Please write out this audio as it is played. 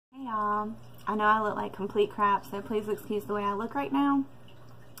y'all. I know I look like complete crap, so please excuse the way I look right now.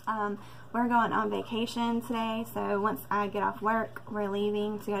 We're going on vacation today, so once I get off work, we're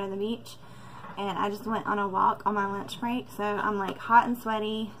leaving to go to the beach. And I just went on a walk on my lunch break, so I'm like hot and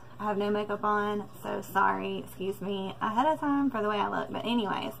sweaty. I have no makeup on, so sorry, excuse me ahead of time for the way I look. But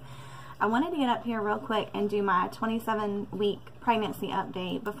anyways, I wanted to get up here real quick and do my 27-week pregnancy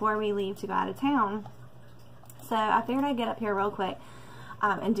update before we leave to go out of town. So I figured I'd get up here real quick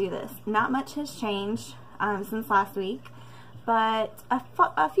and do this. Not much has changed since last week, but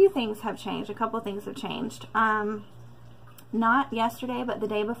a few things have changed. A couple things have changed. Not yesterday, but the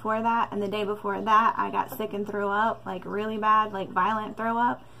day before that, and the day before that, I got sick and threw up, like really bad, like violent throw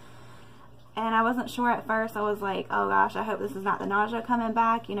up. And I wasn't sure at first. I was like, oh gosh, I hope this is not the nausea coming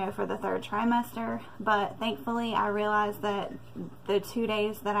back, you know, for the 3rd trimester. But thankfully, I realized that the 2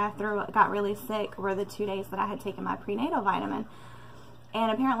 days that I got really sick were the 2 days that I had taken my prenatal vitamin. And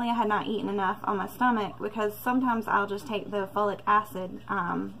apparently I had not eaten enough on my stomach, because sometimes I'll just take the folic acid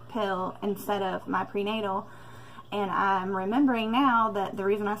pill instead of my prenatal. And I'm remembering now that the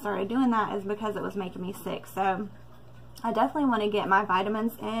reason I started doing that is because it was making me sick. So I definitely want to get my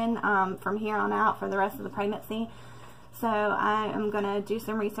vitamins in from here on out for the rest of the pregnancy. So I am going to do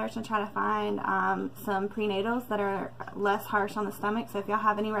some research and try to find some prenatals that are less harsh on the stomach. So if y'all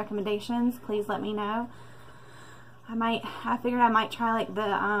have any recommendations, please let me know. I figured I might try like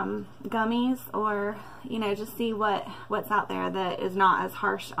the gummies, or you know, just see what's out there that is not as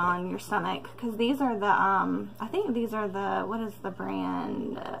harsh on your stomach. Because these are the I think these are the, what is the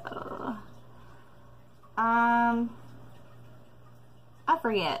brand? I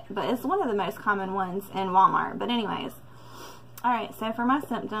forget, but it's one of the most common ones in Walmart. But anyways, alright, so for my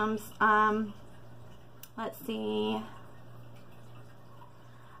symptoms, let's see.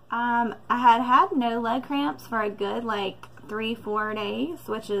 I had no leg cramps for a good like 3-4 days,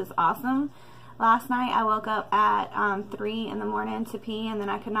 which is awesome. Last night I woke up at 3 in the morning to pee, and then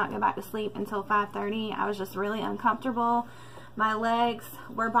I could not go back to sleep until 5:30. I was just really uncomfortable. My legs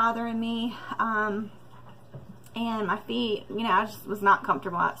were bothering me, and my feet, you know, I just was not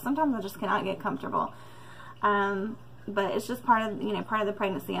comfortable. Sometimes I just cannot get comfortable. But it's just part of, you know, part of the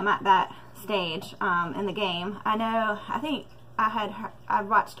pregnancy. I'm at that stage in the game. I think I've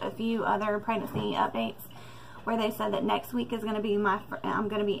watched a few other pregnancy updates where they said that next week is going to be I'm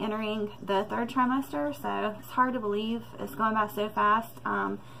going to be entering the 3rd trimester. So it's hard to believe. It's going by so fast.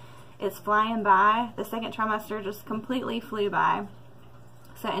 It's flying by. The 2nd trimester just completely flew by.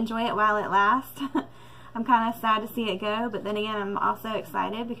 So enjoy it while it lasts. I'm kind of sad to see it go, but then again, I'm also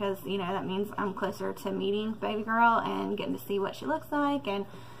excited because, you know, that means I'm closer to meeting baby girl and getting to see what she looks like and,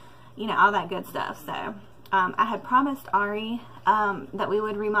 you know, all that good stuff. So I had promised Ari that we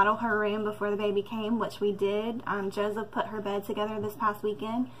would remodel her room before the baby came, which we did. Joseph put her bed together this past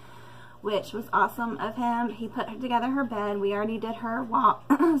weekend, which was awesome of him. He put together her bed. We already did her wall,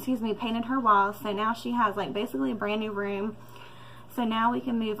 excuse me, painted her walls. So now she has like basically a brand new room. So now we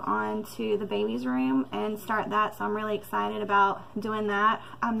can move on to the baby's room and start that. So I'm really excited about doing that.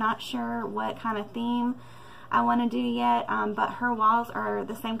 I'm not sure what kind of theme I want to do yet, but her walls are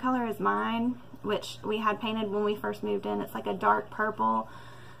the same color as mine, which we had painted when we first moved in. It's like a dark purple,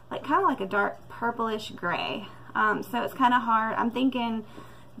 like kind of like a dark purplish gray. So it's kind of hard. I'm thinking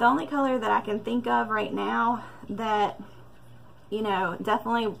the only color that I can think of right now that, you know,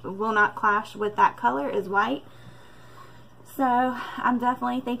 definitely will not clash with that color is white. So I'm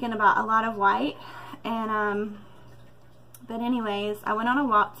definitely thinking about a lot of white. And but anyways, I went on a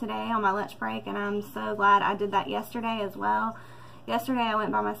walk today on my lunch break, and I'm so glad I did that yesterday as well. Yesterday I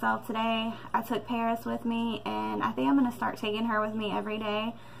went by myself. Today I took Paris with me, and I think I'm going to start taking her with me every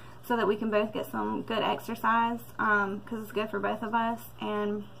day so that we can both get some good exercise, because it's good for both of us.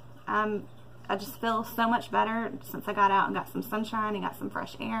 And I just feel so much better since I got out and got some sunshine and got some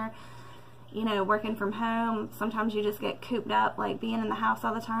fresh air. You know, working from home, sometimes you just get cooped up, like being in the house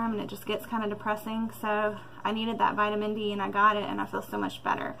all the time, and it just gets kind of depressing. So I needed that vitamin D, and I got it, and I feel so much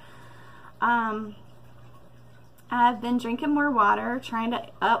better. I've been drinking more water, trying to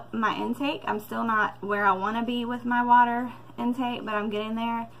up my intake. I'm still not where I want to be with my water intake, but I'm getting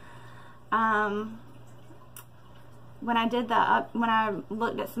there. When I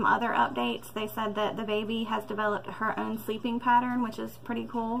looked at some other updates, they said that the baby has developed her own sleeping pattern, which is pretty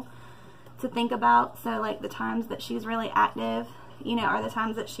cool to think about. So like the times that she's really active, you know, are the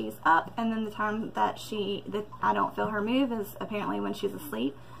times that she's up, and then the time that I don't feel her move is apparently when she's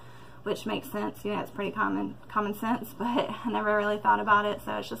asleep, which makes sense. You know, it's pretty common sense, but I never really thought about it.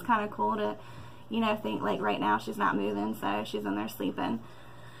 So it's just kind of cool to, you know, think like right now she's not moving, so she's in there sleeping.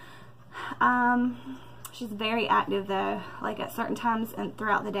 She's very active though. Like at certain times and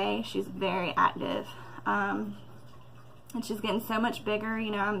throughout the day, she's very active. And she's getting so much bigger.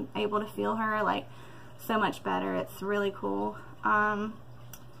 You know, I'm able to feel her like so much better. It's really cool.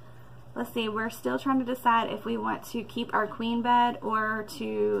 Let's see, we're still trying to decide if we want to keep our queen bed or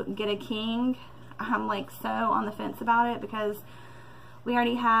to get a king. I'm like so on the fence about it because we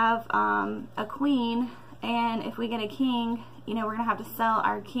already have a queen, and if we get a king, you know, we're gonna have to sell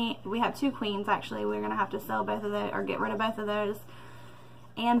our king. We have 2 queens actually. We're gonna have to sell both of those or get rid of both of those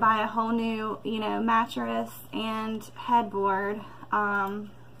and buy a whole new, you know, mattress and headboard. So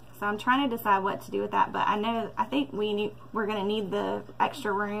I'm trying to decide what to do with that, but I think we're gonna need the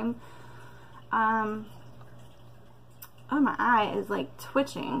extra room. Oh, my eye is like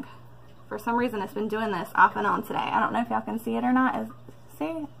twitching. For some reason, it's been doing this off and on today. I don't know if y'all can see it or not.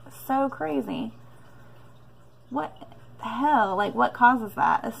 See? It's so crazy. What the hell? Like, what causes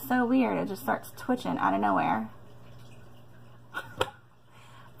that? It's so weird. It just starts twitching out of nowhere. I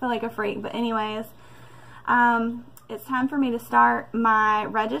feel like a freak. But anyways, it's time for me to start my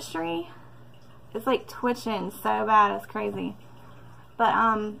registry. It's like twitching so bad. It's crazy. But,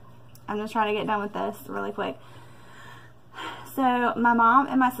 I'm just trying to get done with this really quick. So my mom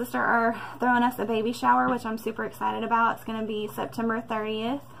and my sister are throwing us a baby shower, which I'm super excited about. It's going to be September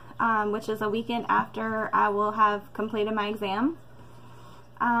 30th, which is a weekend after I will have completed my exam.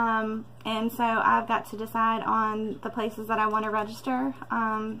 And so I've got to decide on the places that I want to register.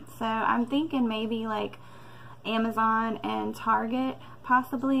 So I'm thinking maybe like Amazon and Target,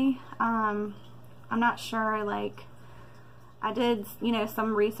 possibly. I'm not sure, like, I did, you know,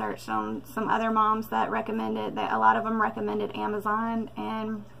 some research on some other moms that recommended, that a lot of them recommended Amazon,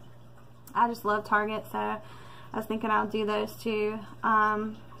 and I just love Target, so I was thinking I'll do those two.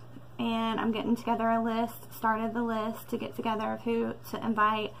 And I'm getting together a list, started the list to get together of who to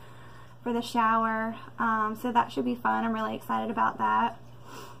invite for the shower. So that should be fun. I'm really excited about that.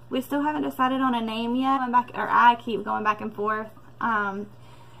 We still haven't decided on a name yet. I keep going back and forth.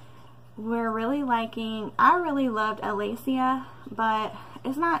 We're really liking, I really loved Alacia, but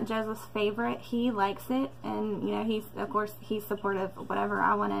it's not Joseph's favorite. He likes it, and you know, of course he's supportive of whatever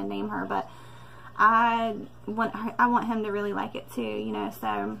I want to name her, but I want him to really like it too, you know.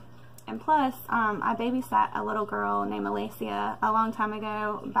 So, and plus I babysat a little girl named Alacia a long time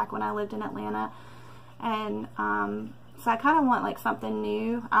ago, back when I lived in Atlanta, and so I kind of want like something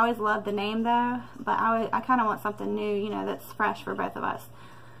new. I always loved the name though, but I kind of want something new, you know, that's fresh for both of us.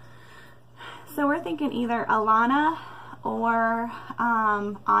 So we're thinking either Alana or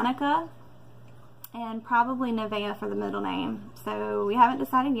Annika, and probably Nevaeh for the middle name. So we haven't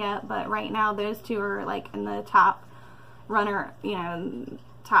decided yet, but right now those two are like in the top runner, you know,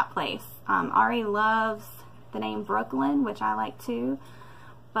 top place. Ari loves the name Brooklyn, which I like too,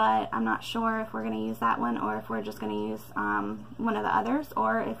 but I'm not sure if we're going to use that one or if we're just going to use one of the others,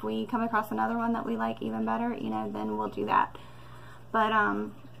 or if we come across another one that we like even better, you know, then we'll do that. But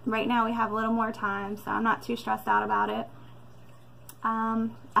right now we have a little more time, so I'm not too stressed out about it.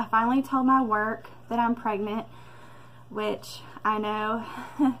 I finally told my work that I'm pregnant, which I know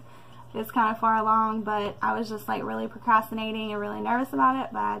is kind of far along, but I was just like really procrastinating and really nervous about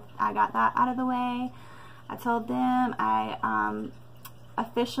it, but I got that out of the way. I told them. I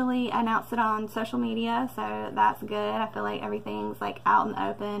officially announced it on social media, so that's good. I feel like everything's like out in the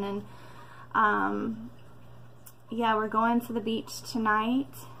open, and yeah, we're going to the beach tonight.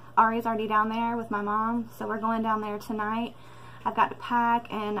 Ari's already down there with my mom, so we're going down there tonight. I've got to pack,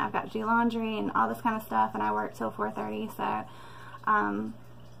 and I've got to do laundry and all this kind of stuff, and I work till 4:30, so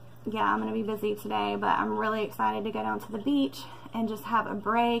yeah, I'm going to be busy today, but I'm really excited to go down to the beach and just have a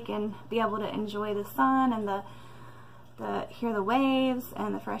break and be able to enjoy the sun and hear the waves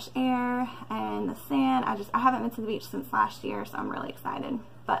and the fresh air and the sand. I haven't been to the beach since last year, so I'm really excited.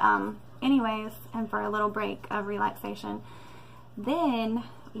 But anyways, and for a little break of relaxation. Then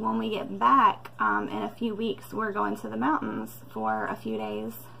when we get back in a few weeks, we're going to the mountains for a few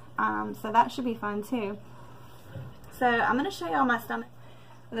days, so that should be fun too. So I'm going to show y'all my stomach.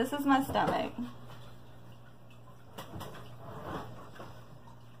 This is my stomach.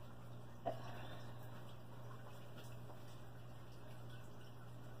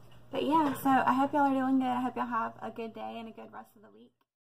 But yeah, so I hope y'all are doing good. I hope y'all have a good day and a good rest of the week.